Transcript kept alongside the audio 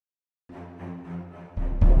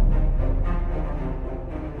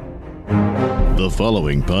The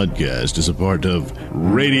following podcast is a part of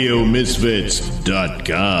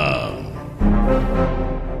RadioMisfits.com.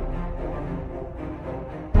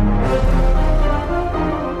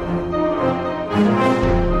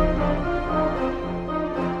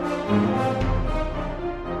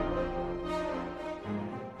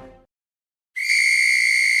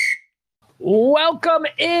 Welcome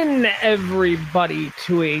in, everybody,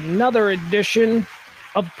 to another edition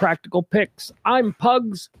of Practical Picks. I'm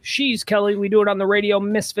Pugs. She's Kelly. We do it on the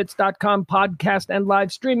RadioMisfits.com podcast and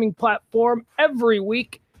live streaming platform every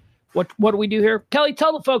week. What do we do here? Kelly,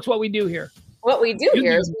 tell the folks what we do here. What we do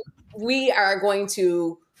here is we are going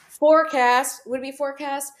to forecast. Would it be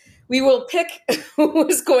forecast? We will pick who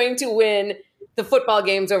is going to win the football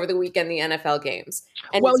games over the weekend, the NFL games.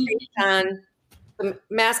 And it's based on the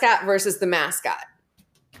mascot versus the mascot.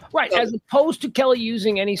 Right, so, as opposed to Kelly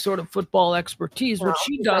using any sort of football expertise, what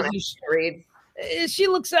she does is she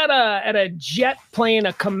looks at a jet playing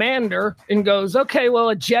a commander and goes, okay, well,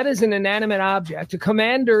 a jet is an inanimate object. A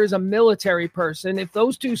commander is a military person. If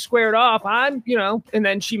those two squared off, and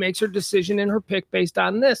then she makes her decision in her pick based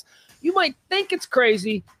on this. You might think it's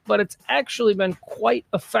crazy, but it's actually been quite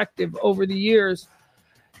effective over the years.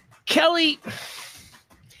 Kelly,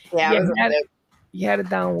 you had a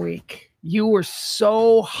down week. You were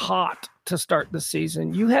so hot to start the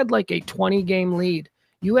season. You had like a 20-game lead.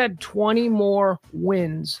 You had 20 more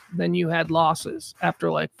wins than you had losses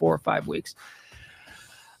after like 4 or 5 weeks.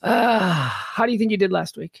 How do you think you did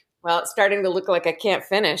last week? Well, it's starting to look like I can't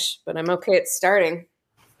finish, but I'm okay at starting.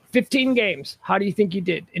 15 games. How do you think you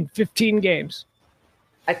did in 15 games?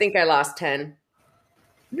 I think I lost 10.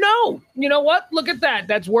 No, you know what? Look at that.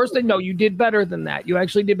 That's worse than you did better than that. You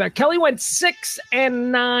actually did better. Kelly went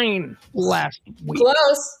 6-9 last week.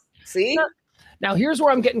 Close. See? Now here's where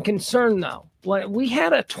I'm getting concerned though. We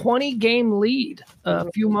had a 20-game lead a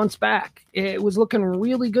few months back. It was looking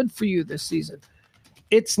really good for you this season.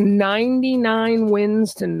 It's 99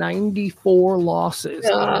 wins to 94 losses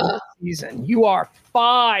this season. You are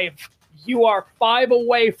 5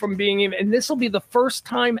 away from being even, and this will be the first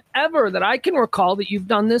time ever that I can recall that you've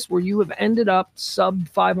done this where you have ended up sub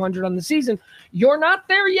 500 on the season. You're not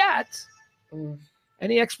there yet.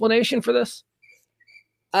 Any explanation for this?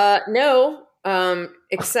 No,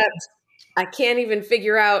 except I can't even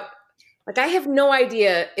figure out, I have no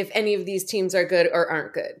idea if any of these teams are good or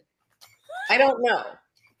aren't good. I don't know.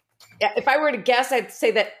 If I were to guess, I'd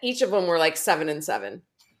say that each of them were like 7-7.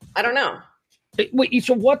 I don't know. Wait, each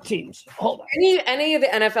of what teams? Hold on. Any of the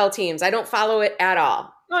NFL teams. I don't follow it at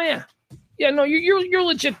all. Oh yeah, no, you're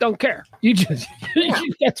legit. Don't care. You just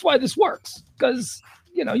that's why this works, because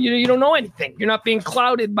you don't know anything. You're not being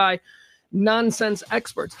clouded by nonsense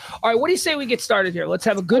experts. All right, what do you say we get started here? Let's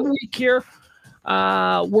have a good week here.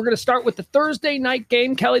 We're going to start with the Thursday night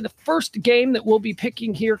game. Kelly, the first game that we'll be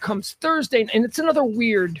picking here comes Thursday, and it's another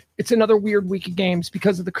weird week of games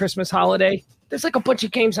because of the Christmas holiday. There's like a bunch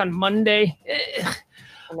of games on Monday.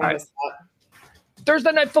 All right.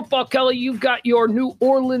 Thursday night football, Kelly, you've got your New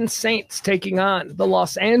Orleans Saints taking on the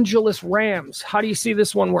Los Angeles Rams. How do you see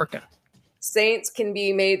this one working? Saints can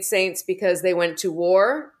be made Saints because they went to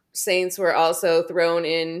war. Saints were also thrown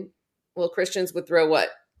in. Well, Christians would throw what?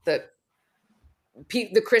 The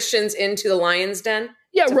Christians into the lion's den?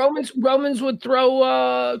 Yeah, Romans would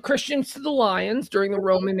throw Christians to the lions during the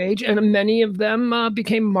Roman age, and many of them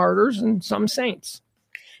became martyrs and some saints.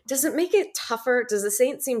 Does it make it tougher? Does the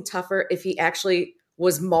saint seem tougher if he actually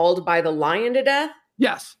was mauled by the lion to death?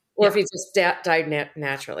 Yes. Or if he just died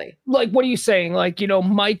naturally? Like, what are you saying? Like,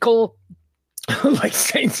 Michael, like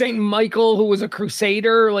Saint Michael, who was a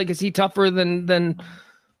crusader, like, is he tougher than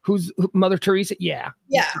who's Mother Teresa? Yeah.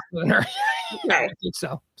 I think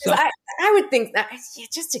so. I would think that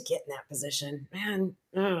just to get in that position, man,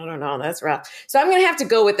 I don't know. That's rough. So I'm going to have to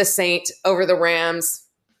go with the Saint over the Rams.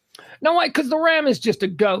 No, why? Because the Ram is just a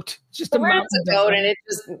goat. It's just the Ram's a goat, and it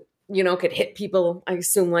just, could hit people, I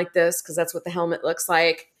assume, like this, because that's what the helmet looks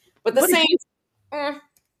like. But the Saint.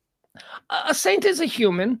 A Saint is a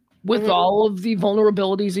human with all of the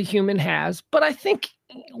vulnerabilities a human has. But I think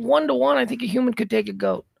 1-to-1, I think a human could take a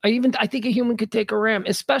goat. I think a human could take a ram,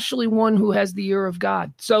 especially one who has the ear of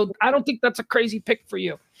God. So I don't think that's a crazy pick for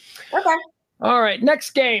you. Okay. All right, next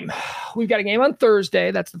game. We've got a game on Thursday.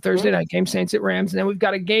 That's the Thursday night game, Saints at Rams. And then we've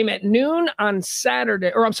got a game at noon on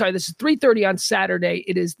Saturday. Or I'm sorry, this is 3:30 on Saturday.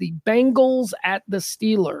 It is the Bengals at the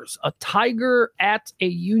Steelers, a Tiger at a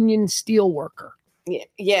Union Steelworker.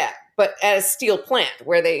 Yeah, but at a steel plant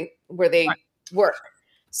where they work.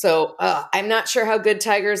 So I'm not sure how good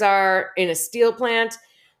tigers are in a steel plant,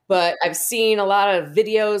 but I've seen a lot of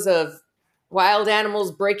videos of wild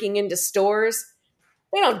animals breaking into stores.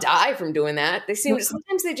 They don't die from doing that.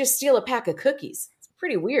 Sometimes they just steal a pack of cookies. It's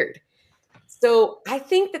pretty weird. So I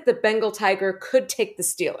think that the Bengal Tiger could take the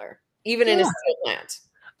Steeler, even in a steel plant.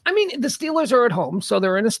 I mean, the Steelers are at home, so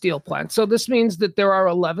they're in a steel plant. So this means that there are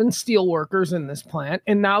 11 steel workers in this plant,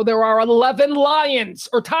 and now there are 11 lions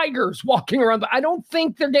or tigers walking around. I don't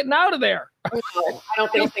think they're getting out of there. No, I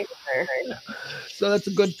don't think they're. So that's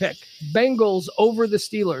a good pick. Bengals over the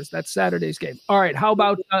Steelers. That's Saturday's game. All right, how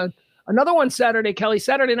about another one Saturday, Kelly?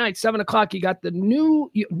 Saturday night, 7 o'clock, you got the New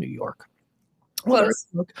York.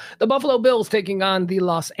 The Buffalo Bills taking on the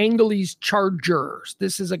Los Angeles Chargers.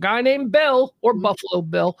 This is a guy named Bill, or Buffalo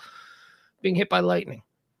Bill, being hit by lightning.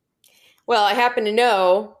 Well, I happen to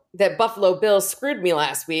know that Buffalo Bills screwed me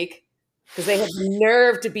last week because they had the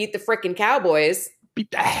nerve to beat the freaking Cowboys. Beat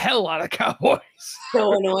the hell out of Cowboys.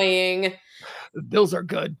 So annoying. The Bills are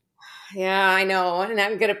good. Yeah, I know. And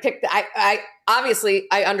I'm going to pick I obviously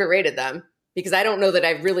underrated them because I don't know that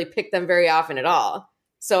I've really picked them very often at all.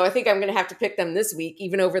 So I think I'm going to have to pick them this week,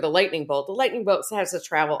 even over the lightning bolt. The lightning bolt has to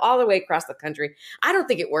travel all the way across the country. I don't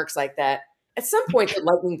think it works like that. At some point, the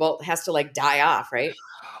lightning bolt has to die off, right?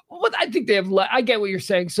 Well, I think they have. I get what you're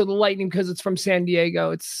saying. So the lightning, because it's from San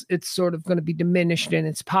Diego, it's sort of going to be diminished in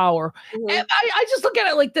its power. Mm-hmm. And I just look at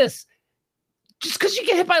it like this: just because you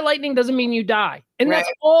get hit by lightning doesn't mean you die, and that's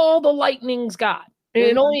all the lightning's got. And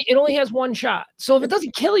it only has one shot. So if it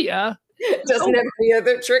doesn't kill you. It doesn't have any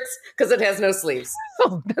other tricks because it has no sleeves.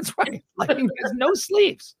 Oh, that's right. Lightning has no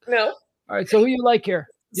sleeves. No. All right. So who you like here?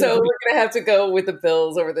 So we're going to have to go with the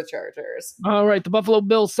Bills over the Chargers. All right. The Buffalo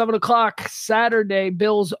Bills, 7 o'clock Saturday.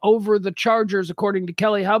 Bills over the Chargers, according to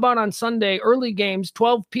Kelly. How about on Sunday? Early games,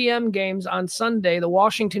 12 p.m. games on Sunday. The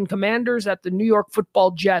Washington Commanders at the New York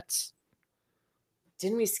Football Jets.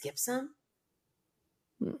 Didn't we skip some?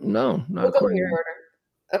 No, not according to order.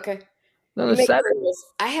 Okay. No, Saturday.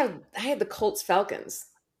 I had the Colts Falcons.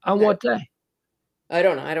 On what day? I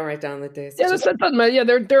don't know. I don't write down the days. Yeah, that doesn't matter. Yeah,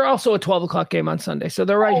 they're also a 12 o'clock game on Sunday, so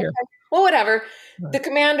they're right here. Well, whatever. Right. The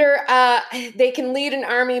Commander, they can lead an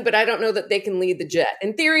army, but I don't know that they can lead the jet.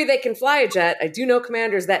 In theory, they can fly a jet. I do know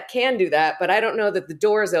commanders that can do that, but I don't know that the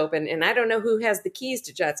door is open, and I don't know who has the keys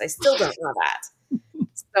to jets. I still don't know that.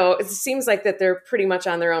 So it seems like that they're pretty much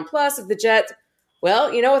on their own. Plus, if the jet, well,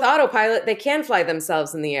 with autopilot, they can fly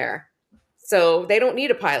themselves in the air. So they don't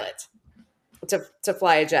need a pilot to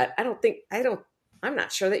fly a jet. I'm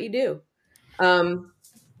not sure that you do.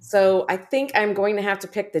 So I think I'm going to have to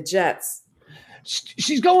pick the Jets.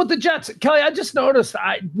 She's going with the Jets. Kelly, I just noticed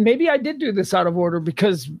maybe I did do this out of order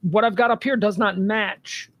because what I've got up here does not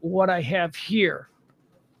match what I have here.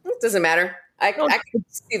 It doesn't matter. I can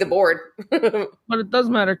see the board. But it does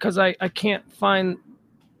matter because I can't find.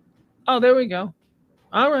 Oh, there we go.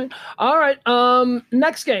 All right.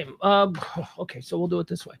 Next game. Okay, so we'll do it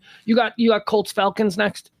this way. You got Colts Falcons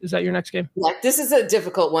next. Is that your next game? Yeah, this is a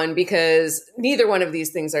difficult one because neither one of these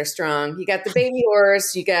things are strong. You got the baby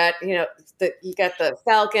horse. You got the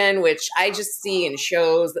Falcon, which I just see in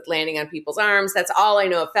shows that landing on people's arms. That's all I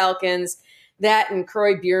know of Falcons. That and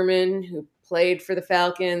Croy Bierman, who played for the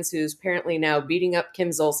Falcons, who's apparently now beating up Kim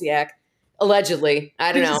Zolciak, allegedly.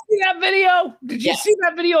 I don't know. Did you see that video? Did you see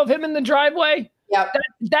that video of him in the driveway? Yep.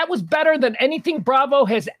 That was better than anything Bravo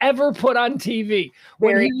has ever put on TV.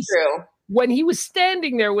 Very true. When he was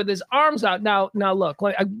standing there with his arms out. Now look,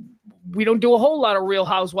 we don't do a whole lot of Real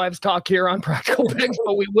Housewives talk here on Practical Picks,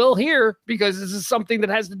 but we will here because this is something that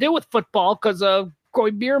has to do with football because of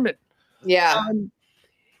Croy Bierman. Yeah.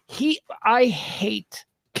 I hate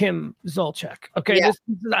Kim Zolciak. Okay. Yeah.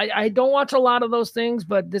 I don't watch a lot of those things,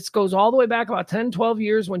 but this goes all the way back about 10, 12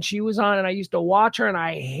 years when she was on and I used to watch her and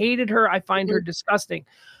I hated her. I find her disgusting.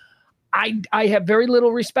 I have very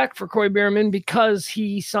little respect for Croy Bierman because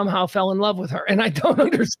he somehow fell in love with her. And I don't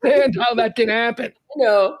understand how that can happen.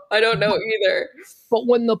 No, I don't know either. But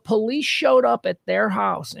when the police showed up at their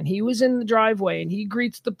house and he was in the driveway and he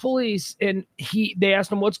greets the police and they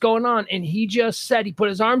asked him what's going on. And he just said, he put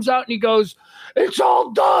his arms out and he goes, "It's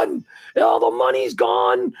all done. All the money's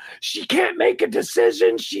gone. She can't make a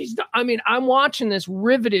decision. I'm watching this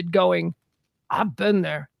riveted going, I've been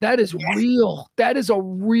there. That is real.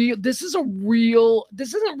 This isn't Real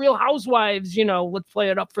Housewives, let's play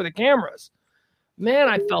it up for the cameras. Man,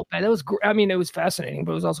 I felt bad. It was fascinating,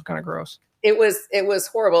 but it was also kind of gross. It was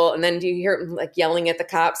horrible. And then do you hear him yelling at the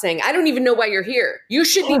cop saying, "I don't even know why you're here. You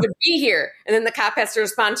shouldn't even be here." And then the cop has to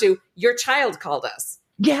respond to, "Your child called us."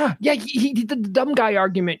 Yeah. He did the dumb guy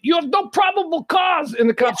argument. "You have no probable cause." And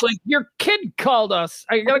the cop's like, "Your kid called us.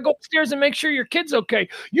 I got to go upstairs and make sure your kid's okay."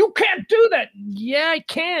 "You can't do that." "Yeah, I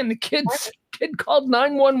can. The kid called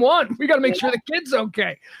 911. We got to make sure the kid's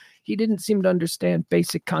okay." he didn't seem to understand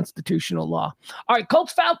basic constitutional law. All right,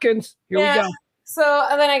 Colts Falcons. Here we go. So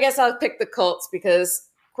then I guess I'll pick the Colts because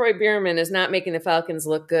Croy Bierman is not making the Falcons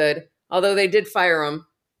look good, although they did fire him.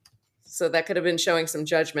 So that could have been showing some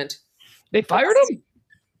judgment. They fired him?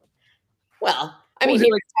 Well, I mean,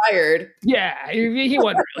 he retired. Yeah, he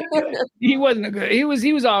wasn't really good. He wasn't a good. He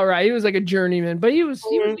was all right. He was like a journeyman, but he was.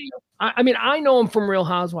 I mean, I know him from Real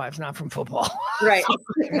Housewives, not from football. Right.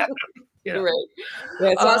 You know.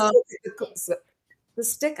 Right. Yeah, so the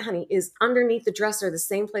stick, honey, is underneath the dresser, the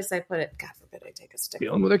same place I put it. God forbid I take a stick.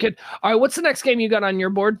 Dealing with a kid. All right, what's the next game you got on your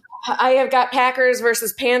board? I have got Packers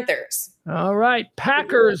versus Panthers. All right,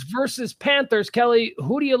 Packers versus Panthers. Kelly,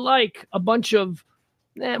 who do you like? A bunch of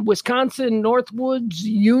Wisconsin, Northwoods,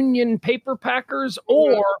 Union Paper Packers,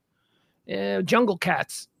 or Jungle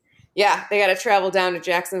Cats? Yeah, they got to travel down to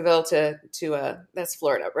Jacksonville to that's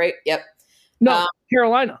Florida, right? Yep. No,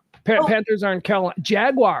 Carolina. Panthers are in Carolina.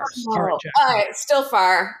 Jaguars. All right, still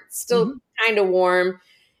far. Still kind of warm.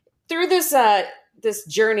 Through this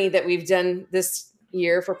journey that we've done this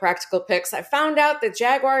year for Practical Picks, I found out that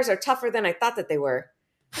Jaguars are tougher than I thought that they were.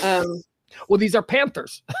 Well, these are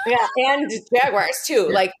Panthers. Yeah, and Jaguars too.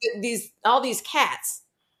 Yeah. Like all these cats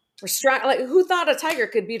were strong. Like, who thought a tiger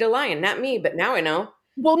could beat a lion? Not me, but now I know.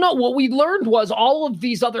 Well, no, what we learned was all of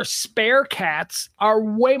these other spare cats are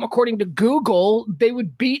according to Google, they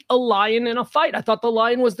would beat a lion in a fight. I thought the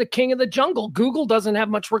lion was the king of the jungle. Google doesn't have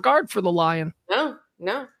much regard for the lion. No.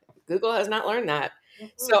 Google has not learned that.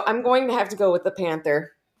 So I'm going to have to go with the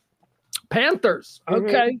Panther. Panthers.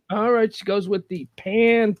 Okay. All right. She goes with the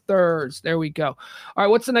Panthers. There we go. All right.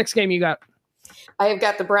 What's the next game you got? I have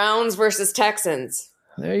got the Browns versus Texans.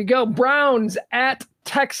 There you go. Browns at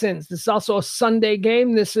Texans. This is also a Sunday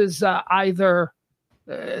game. This is either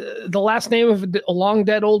the last name of a long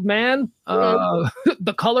dead old man,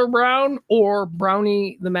 the color brown, or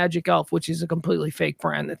Brownie the Magic Elf, which is a completely fake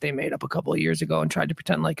brand that they made up a couple of years ago and tried to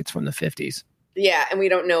pretend like it's from the 50s. Yeah, and we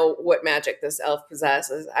don't know what magic this elf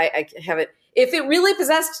possesses. I haven't. If it really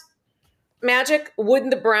possessed magic,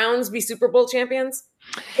 wouldn't the Browns be Super Bowl champions?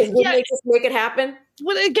 Wouldn't they just make it happen?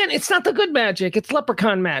 Well, again, it's not the good magic. It's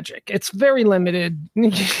leprechaun magic. It's very limited.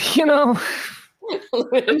 You know,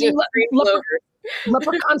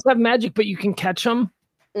 leprechauns have magic, but you can catch them.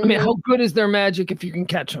 I mean, how good is their magic if you can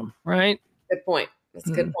catch them, right? Good point. That's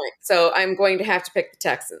a good point. So I'm going to have to pick the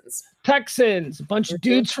Texans. Texans. A bunch of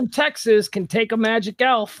dudes from Texas can take a magic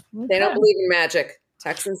elf. Okay. They don't believe in magic.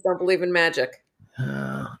 Texans don't believe in magic.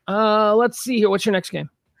 Let's see here. What's your next game?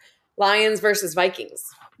 Lions versus Vikings.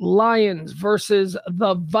 Lions versus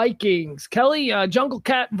the Vikings. Kelly, Jungle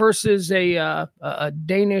Cat versus a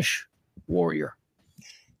Danish warrior.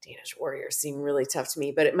 Danish warriors seem really tough to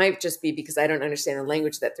me, but it might just be because I don't understand the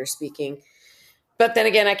language that they're speaking. But then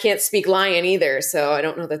again, I can't speak lion either, so I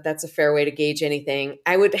don't know that that's a fair way to gauge anything.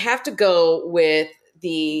 I would have to go with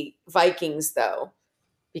the Vikings, though,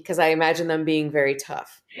 because I imagine them being very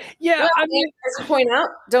tough. Yeah, I mean, to point out,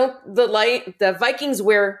 the Vikings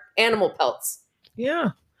wear animal pelts? Yeah.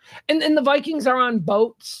 And the Vikings are on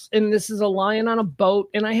boats, and this is a lion on a boat.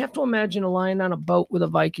 And I have to imagine a lion on a boat with a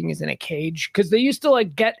Viking is in a cage because they used to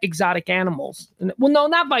get exotic animals. And, well, no,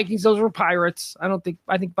 not Vikings. Those were pirates. I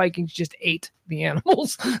think Vikings just ate the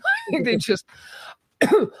animals. I think they just,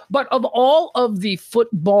 but of all of the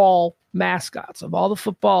football mascots, of all the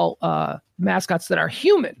football mascots that are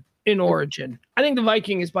human in origin, I think the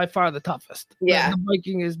Viking is by far the toughest. Yeah. The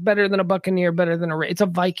Viking is better than a Buccaneer, better than it's a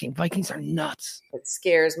Viking. Vikings are nuts. It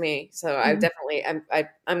scares me. So I'm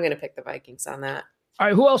going to pick the Vikings on that. All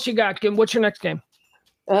right. Who else you got? What's your next game?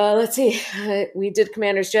 Let's see. We did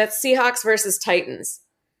Commanders, Jets, Seahawks versus Titans.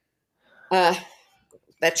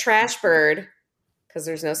 That trash bird, because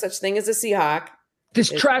there's no such thing as a Seahawk. This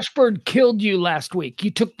trash bird killed you last week.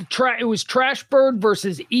 You took it was trash bird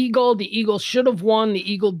versus eagle. The eagle should have won. The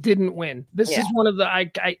eagle didn't win. This is one of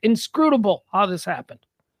the inscrutable how this happened.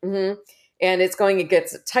 Mm-hmm. And it's going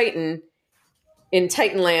against a Titan in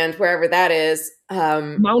Titanland, wherever that is.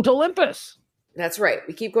 Mount Olympus. That's right.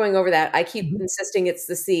 We keep going over that. I keep insisting it's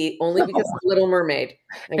the sea only because of Little Mermaid.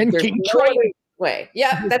 And King Triton. Way.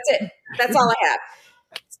 Yeah, that's it. That's all I have.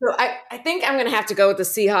 So I think I'm going to have to go with the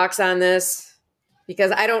Seahawks on this.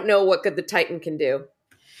 Because I don't know what good the Titan can do.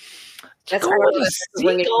 You're going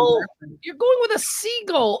with a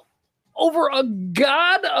seagull over a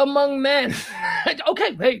god among men.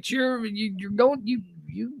 Okay, hey, you're going.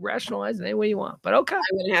 You rationalize it any way you want, but okay.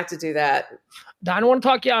 I'm going to have to do that. I don't want to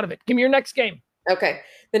talk you out of it. Give me your next game. Okay,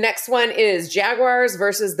 the next one is Jaguars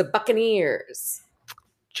versus the Buccaneers.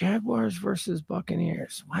 Jaguars versus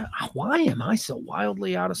Buccaneers. Why am I so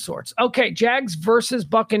wildly out of sorts? Okay, Jags versus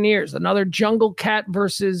Buccaneers. Another jungle cat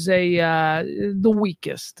versus the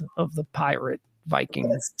weakest of the pirate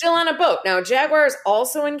Vikings. It's still on a boat. Now, Jaguars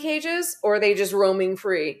also in cages, or are they just roaming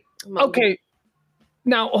free? Okay.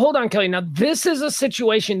 Now, hold on, Kelly. Now, this is a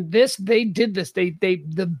situation. They did this.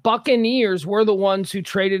 The Buccaneers were the ones who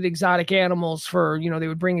traded exotic animals for, they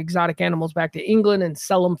would bring exotic animals back to England and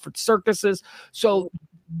sell them for circuses. So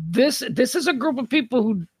this is a group of people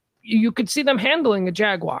who you could see them handling a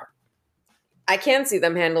Jaguar. I can see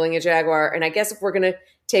them handling a Jaguar. And I guess if we're going to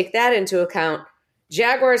take that into account,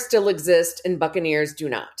 Jaguars still exist and Buccaneers do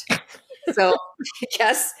not. So I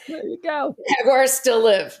guess there you go. Jaguars still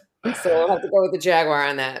live. So we'll have to go with the Jaguar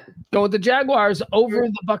on that. Go with the Jaguars over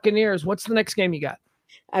the Buccaneers. What's the next game you got?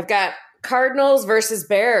 I've got Cardinals versus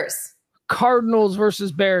Bears. Cardinals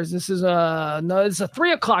versus Bears. This is it's a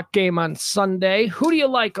 3:00 game on Sunday. Who do you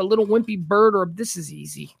like? A little wimpy bird, or this is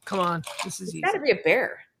easy? Come on, this is easy. It's got to be a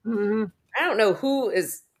bear. Mm-hmm. I don't know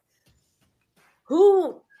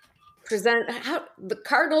how the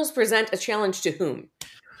Cardinals present a challenge to whom?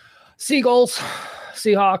 Seagulls,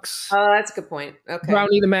 Seahawks. Oh, that's a good point. Okay,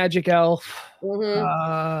 Brownie the Magic Elf.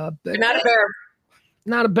 Mm-hmm. But not a bear.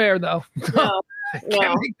 Not a bear though. No,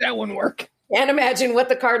 Can't make that one work. Can't imagine what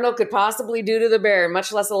the Cardinal could possibly do to the bear,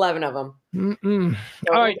 much less 11 of them.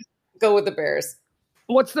 So all right, go with the Bears.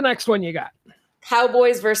 What's the next one you got?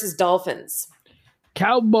 Cowboys versus Dolphins.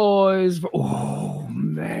 Cowboys. Oh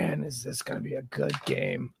man, is this going to be a good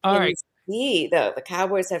game? All right. The though the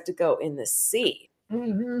Cowboys have to go in the sea.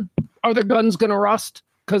 Mm-hmm. Are their guns going to rust?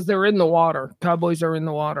 Because they're in the water. Cowboys are in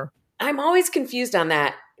the water. I'm always confused on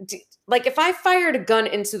that. Like, if I fired a gun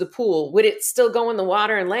into the pool, would it still go in the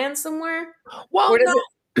water and land somewhere? Well, no.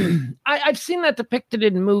 I've seen that depicted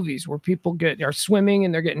in movies where people are swimming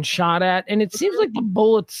and they're getting shot at, and it seems like the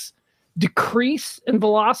bullets decrease in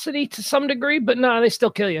velocity to some degree, but no, they still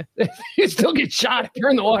kill you. You still get shot if you're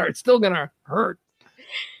in the water. It's still going to hurt.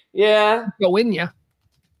 Yeah. Go in you.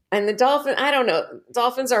 And the I don't know.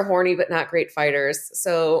 Dolphins are horny, but not great fighters.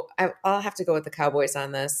 So I'll have to go with the Cowboys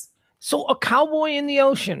on this. So a cowboy in the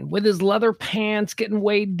ocean with his leather pants getting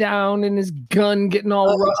weighed down and his gun getting all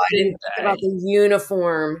rusty. I didn't think about the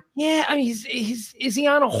uniform. Yeah, I mean, is he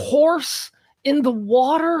on a horse in the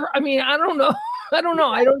water? I mean, I don't know.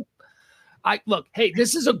 Look, hey,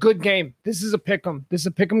 this is a good game. This is a pick'em. This is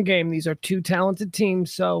a pick'em game. These are two talented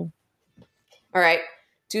teams. So, all right.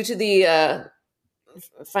 Due to the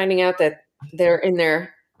finding out that they're in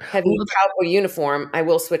their heavy cowboy uniform, I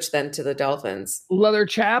will switch then to the Dolphins. Leather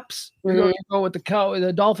chaps. You're going to go with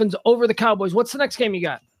the Dolphins over the Cowboys. What's the next game you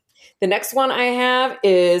got? The next one I have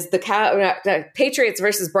is the Patriots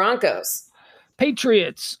versus Broncos.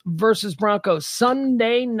 Patriots versus Broncos.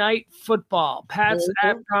 Sunday night football. Pats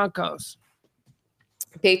at Broncos.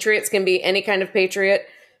 Patriots can be any kind of patriot.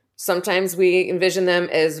 Sometimes we envision them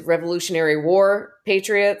as Revolutionary War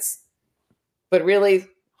patriots, but really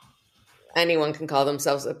anyone can call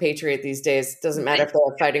themselves a patriot these days. Doesn't matter if they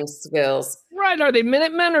have fighting skills. Right. Are they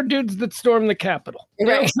Minutemen or dudes that storm the Capitol?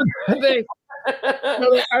 Right.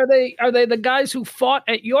 Are they the guys who fought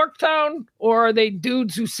at Yorktown, or are they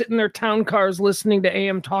dudes who sit in their town cars listening to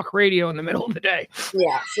AM talk radio in the middle of the day?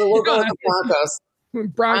 Yeah. So we'll go with the Broncos.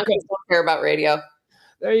 Broncos don't care about radio.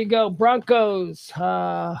 There you go. Broncos. Hold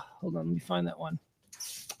on. Let me find that one.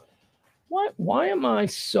 Why am I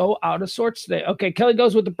so out of sorts today? Okay, Kelly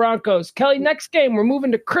goes with the Broncos. Kelly, next game, we're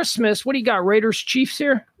moving to Christmas. What do you got, Raiders, Chiefs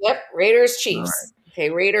here? Yep, Raiders, Chiefs. Right. Okay,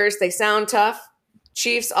 Raiders, they sound tough.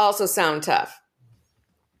 Chiefs also sound tough.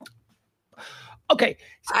 Okay.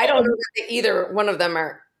 I don't know that either one of them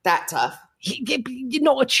are that tough.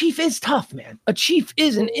 A chief is tough, man. A chief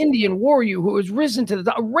is an Indian warrior who has risen to the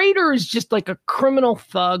top. A Raider is just like a criminal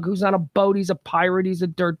thug who's on a boat. He's a pirate. He's a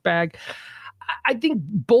dirtbag. I think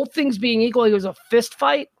both things being equal, it was a fist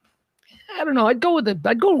fight. I don't know. I'd go with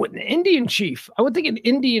an Indian chief. I would think an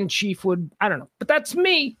Indian chief would. I don't know, but that's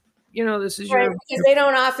me. This is right, because they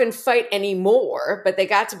don't often fight anymore, but they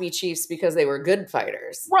got to be chiefs because they were good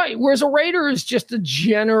fighters. Right. Whereas a Raider is just a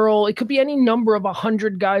general. It could be any number of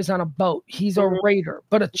 100 guys on a boat. He's a Raider,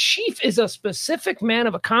 but a chief is a specific man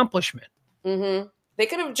of accomplishment. Mm-hmm. They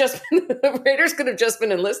could have the Raiders could have just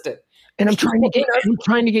been enlisted. And I'm trying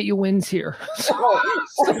to get you wins here.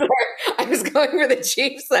 I was going for the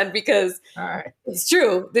Chiefs then because it's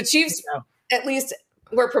true. The Chiefs at least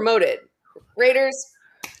were promoted. Raiders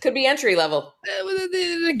could be entry level.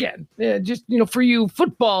 Again, just for you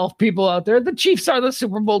football people out there, the Chiefs are the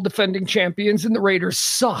Super Bowl defending champions, and the Raiders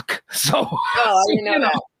suck. So,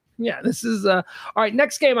 Yeah, this is all right.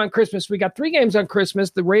 Next game on Christmas. We got 3 games on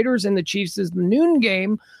Christmas. The Raiders and the Chiefs is the noon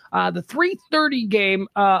game. The 3:30 game,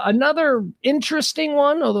 another interesting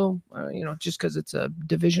one, although, just because it's a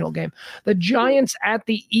divisional game. The Giants at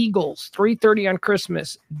the Eagles, 3:30 on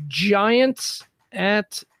Christmas. Giants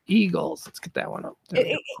at Eagles. Let's get that one up.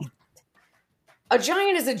 A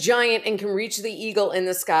giant is a giant and can reach the eagle in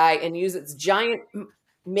the sky and use its giant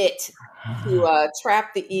mitt to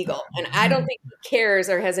trap the eagle. And I don't think he cares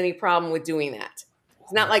or has any problem with doing that.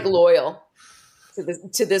 It's not like loyal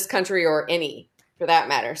to this country or any, for that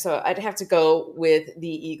matter. So I'd have to go with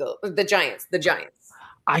the Giants.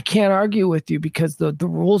 I can't argue with you because the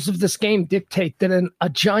rules of this game dictate that a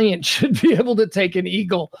giant should be able to take an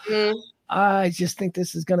eagle. I just think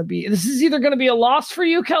this is either going to be a loss for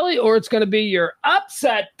you, Kelly, or it's going to be your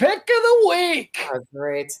upset pick of the week. Oh,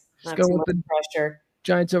 great. Let's go with the pressure.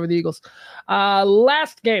 Giants over the Eagles.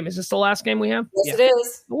 Last game. Is this the last game we have? Yes, it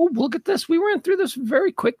is. Oh, look at this. We ran through this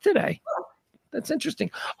very quick today. That's interesting.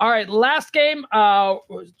 All right, last game.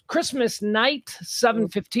 Christmas night,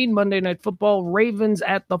 7:15, Monday Night Football. Ravens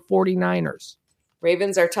at the 49ers.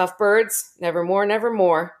 Ravens are tough birds. Nevermore,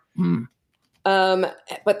 nevermore.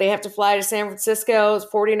 But they have to fly to San Francisco.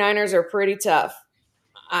 49ers are pretty tough.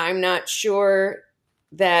 I'm not sure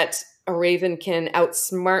that a Raven can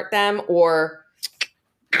outsmart them or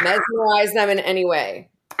mesmerize them in any way.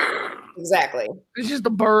 Exactly. It's just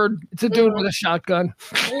a bird. It's a dude with a shotgun.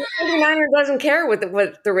 The 49er doesn't care what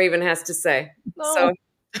the Raven has to say. No. So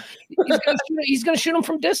he's going to shoot him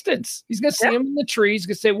from distance. He's going to see him in the tree. He's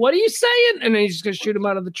going to say, "What are you saying?" And then he's just going to shoot him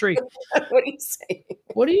out of the tree. What are you saying?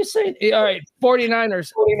 What are you saying? All right,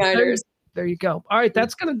 49ers. There you go. All right,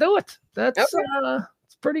 that's going to do it. That's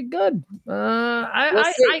it's pretty good.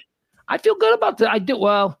 I feel good about that. I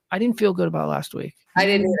didn't feel good about last week. I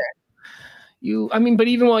didn't either. But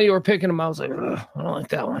even while you were picking them, I was like, I don't like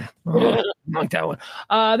that one. I don't like that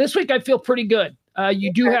one. This week, I feel pretty good.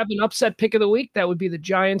 You do have an upset pick of the week. That would be the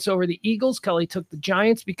Giants over the Eagles. Kelly took the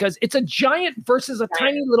Giants because it's a giant versus a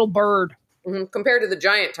tiny little bird. Mm-hmm. Compared to the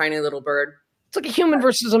giant tiny little bird. It's like a human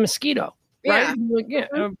versus a mosquito. Right?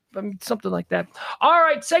 Something like that. All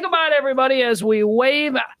right, say goodbye to everybody as we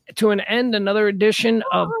wave to an end another edition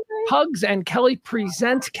of Pugs and Kelly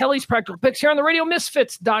present Kelly's Practical Picks here on the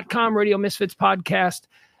RadioMisfits.com, Radio Misfits podcast,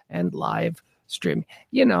 and live stream.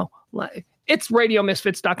 It's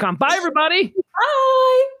RadioMisfits.com. Bye, everybody.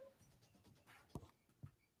 Bye.